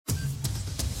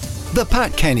The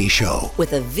Pat Kenny Show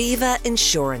with Aviva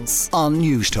Insurance on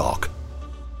Newstalk.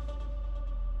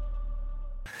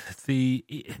 The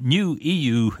new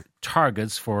EU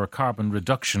targets for carbon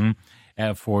reduction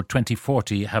for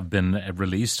 2040 have been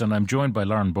released, and I'm joined by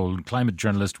Lauren Boland, climate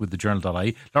journalist with the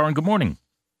Journal.ie. Lauren, good morning.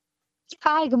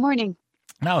 Hi, good morning.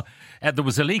 Now, there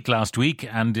was a leak last week,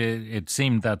 and it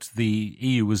seemed that the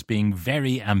EU was being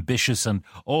very ambitious and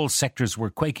all sectors were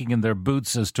quaking in their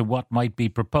boots as to what might be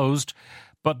proposed.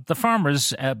 But the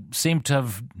farmers seem to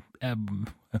have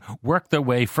worked their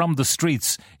way from the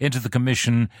streets into the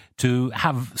Commission to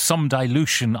have some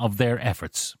dilution of their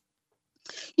efforts.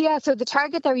 Yeah, so the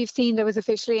target that we've seen that was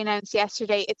officially announced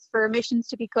yesterday, it's for emissions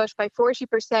to be cut by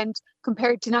 40%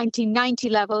 compared to 1990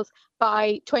 levels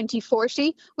by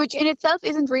 2040, which in itself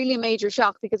isn't really a major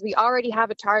shock because we already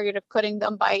have a target of cutting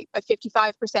them by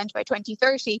 55% by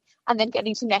 2030 and then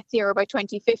getting to net zero by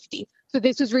 2050. So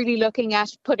this was really looking at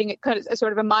putting it kind of a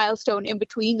sort of a milestone in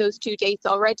between those two dates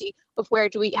already of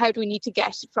how do we need to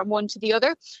get from one to the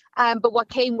other. But what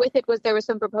came with it was there were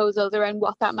some proposals around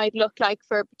what that might look like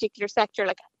for a particular sector,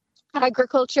 like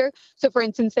agriculture. So for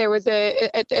instance, there was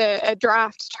a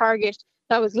draft target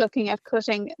that was looking at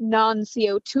cutting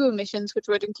non-CO2 emissions, which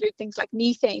would include things like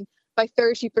methane, by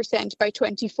 30% by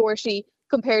 2040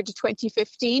 compared to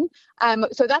 2015.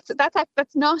 So that's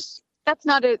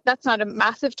not a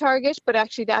massive target, but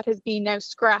actually that has been now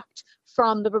scrapped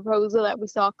from the proposal that we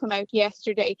saw come out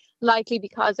yesterday, likely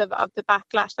because of the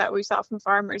backlash that we saw from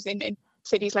farmers in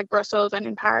cities like Brussels and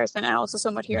in Paris, and also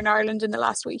somewhat here in Ireland in the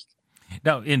last week.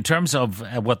 Now, in terms of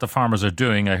what the farmers are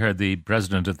doing, I heard the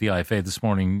president of the IFA this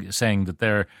morning saying that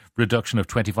their reduction of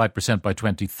 25% by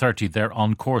 2030, they're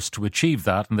on course to achieve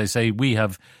that. And they say we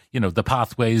have, the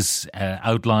pathways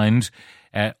outlined.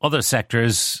 Other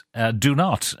sectors do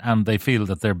not, and they feel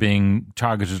that they're being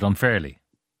targeted unfairly.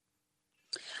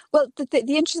 Well, the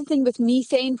interesting thing with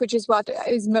methane, which is what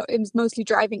is mostly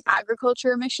driving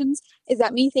agriculture emissions, is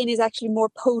that methane is actually more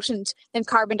potent than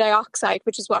carbon dioxide,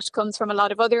 which is what comes from a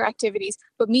lot of other activities.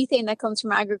 But methane that comes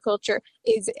from agriculture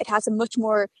has a much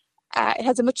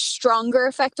stronger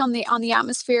effect on the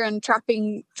atmosphere and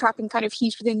trapping kind of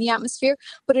heat within the atmosphere.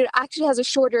 But it actually has a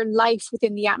shorter life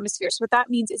within the atmosphere. So what that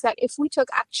means is that if we took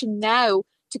action now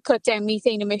to cut down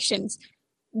methane emissions,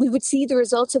 we would see the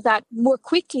results of that more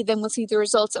quickly than we'll see the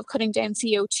results of cutting down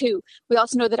CO2. We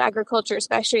also know that agriculture,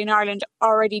 especially in Ireland,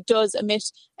 already does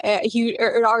emit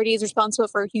already is responsible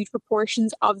for huge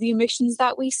proportions of the emissions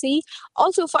that we see.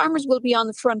 Also, farmers will be on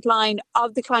the front line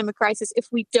of the climate crisis if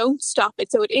we don't stop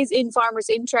it. So it is in farmers'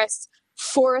 interests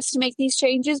for us to make these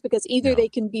changes, because either they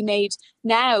can be made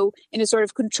now in a sort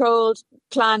of controlled,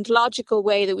 planned, logical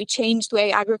way, that we change the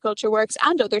way agriculture works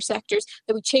and other sectors,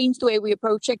 that we change the way we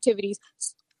approach activities,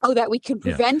 so that we can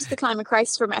prevent the climate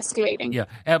crisis from escalating. Yeah,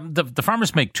 the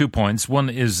farmers make 2 points. One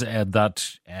is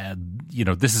that,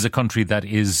 this is a country that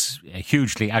is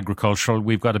hugely agricultural.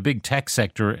 We've got a big tech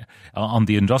sector on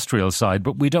the industrial side,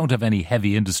 but we don't have any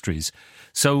heavy industries.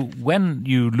 So when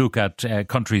you look at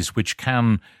countries which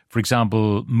can, for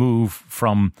example, move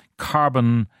from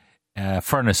carbon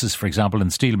furnaces, for example, in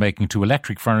steelmaking to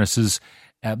electric furnaces,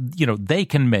 they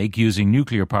can make, using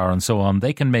nuclear power and so on,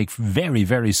 they can make very,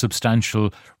 very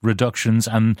substantial reductions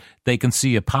and they can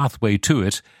see a pathway to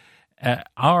it.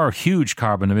 Our huge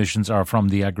carbon emissions are from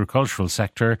the agricultural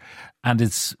sector, and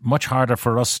it's much harder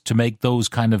for us to make those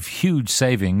kind of huge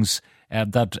savings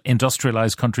that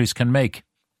industrialized countries can make.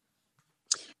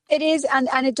 It is, and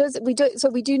it does. We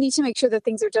do need to make sure that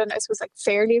things are done, I suppose, like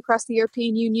fairly across the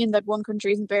European Union. That one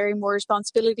country isn't bearing more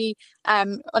responsibility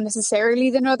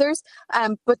unnecessarily than others.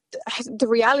 But the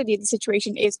reality of the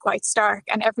situation is quite stark,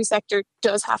 and every sector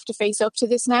does have to face up to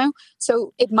this now.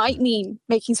 So it might mean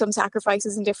making some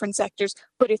sacrifices in different sectors,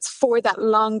 but it's for that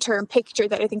long-term picture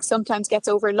that I think sometimes gets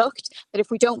overlooked. That if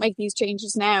we don't make these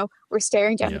changes now, we're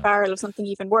staring down the barrel of something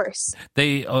even worse.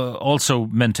 They also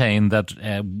maintain that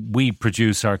we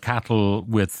produce our cattle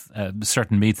with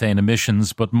certain methane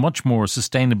emissions, but much more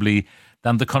sustainably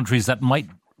than the countries that might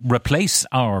replace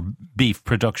our beef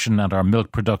production and our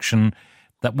milk production,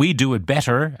 that we do it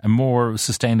better and more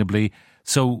sustainably.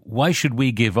 So why should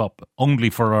we give up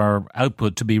only for our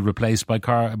output to be replaced by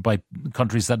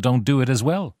countries that don't do it as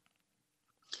well?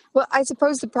 Well, I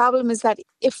suppose the problem is that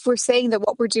if we're saying that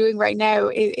what we're doing right now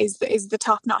is the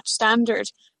top-notch standard,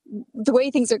 the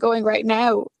way things are going right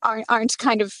now aren't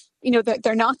kind of,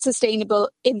 they're not sustainable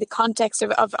in the context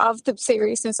of the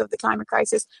seriousness of the climate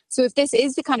crisis. So if this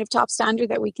is the kind of top standard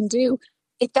that we can do,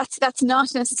 that's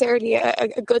not necessarily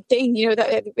a good thing,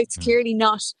 that it's clearly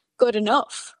not good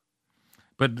enough.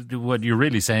 But what you're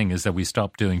really saying is that we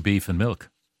stop doing beef and milk.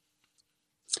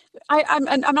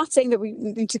 I'm not saying that we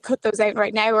need to cut those out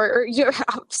right now, or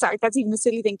sorry, that's even a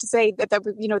silly thing to say,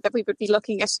 that we would be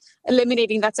looking at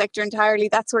eliminating that sector entirely.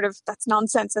 That's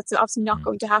nonsense. That's obviously not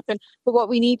going to happen. But what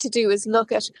we need to do is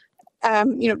look at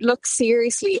look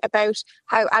seriously about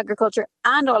how agriculture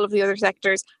and all of the other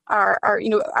sectors are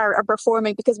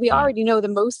performing, because we already know that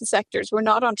most of the sectors were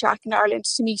not on track in Ireland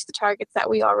to meet the targets that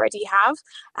we already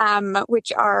have,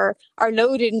 which are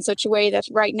loaded in such a way that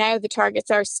right now the targets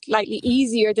are slightly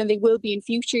easier than they will be in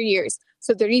future years.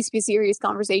 So there needs to be a serious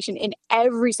conversation in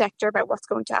every sector about what's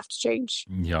going to have to change.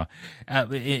 Yeah.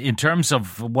 In terms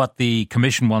of what the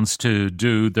Commission wants to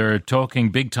do, they're talking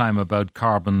big time about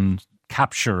carbon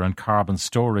capture and carbon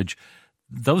storage.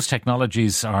 Those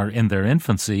technologies are in their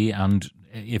infancy, and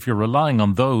if you're relying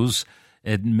on those,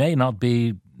 it may not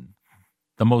be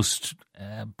the most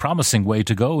promising way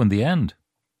to go in the end.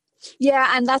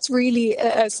 Yeah, and that's really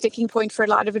a sticking point for a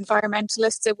lot of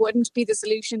environmentalists. It wouldn't be the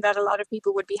solution that a lot of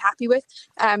people would be happy with.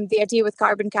 The idea with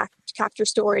carbon capture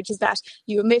storage is that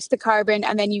you emit the carbon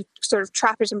and then you sort of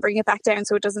trap it and bring it back down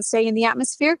so it doesn't stay in the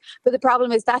atmosphere. But the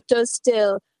problem is that does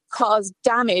still cause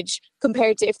damage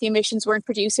compared to if the emissions weren't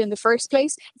produced in the first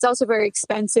place. It's also very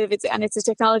expensive, and it's a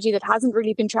technology that hasn't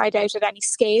really been tried out at any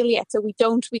scale yet. So we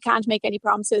can't make any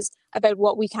promises about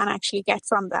what we can actually get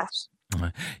from that.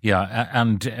 Yeah,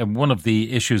 and one of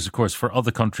the issues, of course, for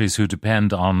other countries who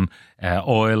depend on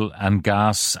oil and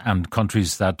gas, and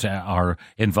countries that are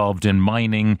involved in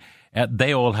mining,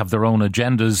 they all have their own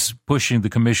agendas pushing the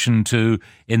Commission to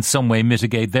in some way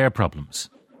mitigate their problems.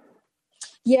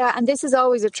 Yeah, and this is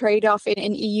always a trade-off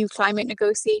in EU climate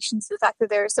negotiations, the fact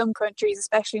that there are some countries,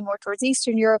 especially more towards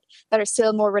Eastern Europe, that are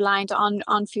still more reliant on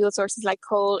fuel sources like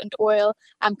coal and oil,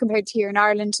 compared to here in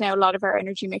Ireland. Now, a lot of our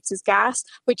energy mix is gas,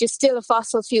 which is still a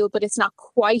fossil fuel, but it's not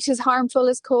quite as harmful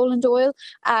as coal and oil.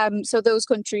 So those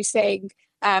countries saying,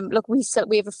 look, we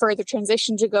have a further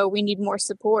transition to go. We need more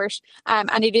support,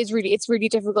 and it's really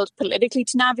difficult politically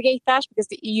to navigate that, because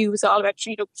the EU is all about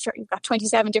you've got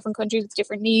 27 different countries with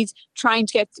different needs, trying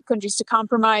to get countries to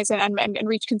compromise and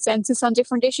reach consensus on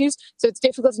different issues. So it's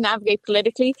difficult to navigate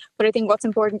politically. But I think what's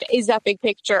important is that big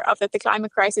picture of that the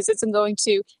climate crisis isn't going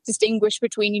to distinguish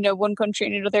between one country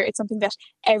and another. It's something that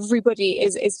everybody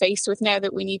is faced with now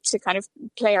that we need to kind of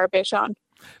play our bit on.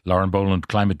 Lauren Boland,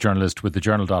 climate journalist with the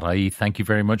Journal.ie, thank you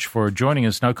very much for joining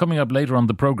us. Now, coming up later on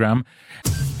the programme,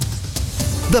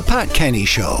 The Pat Kenny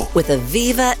Show with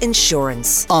Aviva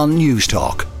Insurance on News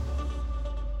Talk.